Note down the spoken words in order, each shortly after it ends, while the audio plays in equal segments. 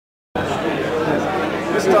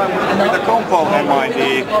this time with the Compal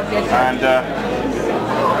MID, and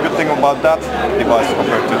good thing about that device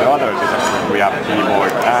compared to the others is actually we have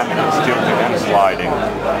keyboard and tilting and sliding.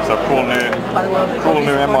 So cool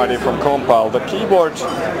new MID from Compal. The keyboard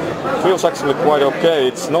feels actually quite okay.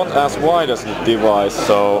 It's not as wide as the device,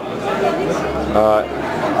 so I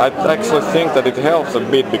actually think that it helps a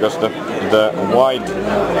bit because the wide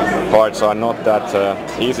parts are not that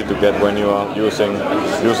easy to get when you are using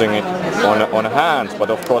it on hands. But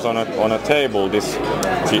of course on a table this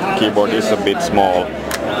keyboard is a bit small.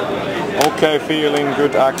 Okay feeling,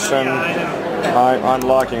 good action. I'm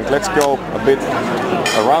liking it. Let's go a bit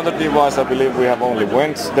around the device. I believe we have only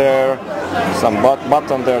vents there, some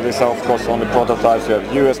button there. These are of course only prototypes. You have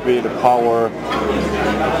USB, the power,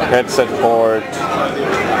 headset port,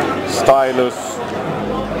 stylus,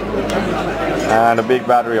 and a big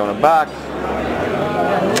battery on the back.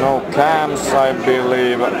 No cams, I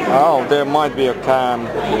believe. Oh, there might be a cam.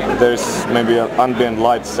 There's maybe an ambient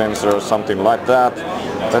light sensor or something like that.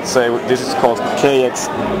 Let's say this is called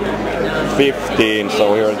KAX15,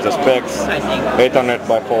 so here are the specs. 800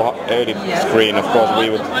 by 480 screen. Of course, we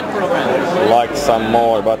would like some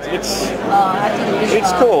more, but it's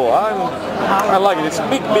cool. I like it. It's a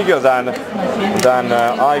bit bigger than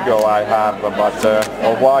iGo I have, but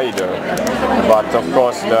or wider. But of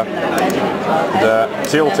course, the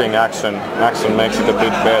tilting action makes it a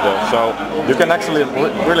bit better. So you can actually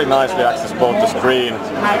really nicely access both the screen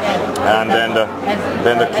and then the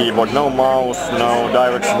keyboard. No mouse, no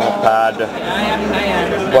directional pad.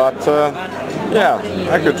 But yeah,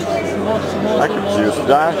 I could use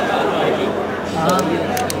that.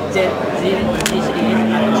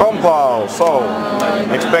 Compal, so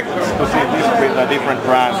expect to see this with different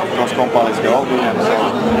brands. Of course, Compal is the OEM, so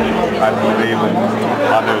I believe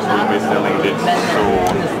others will be selling this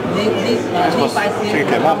soon. This was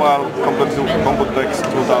CK Mobile Computex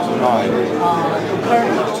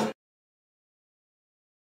 2009.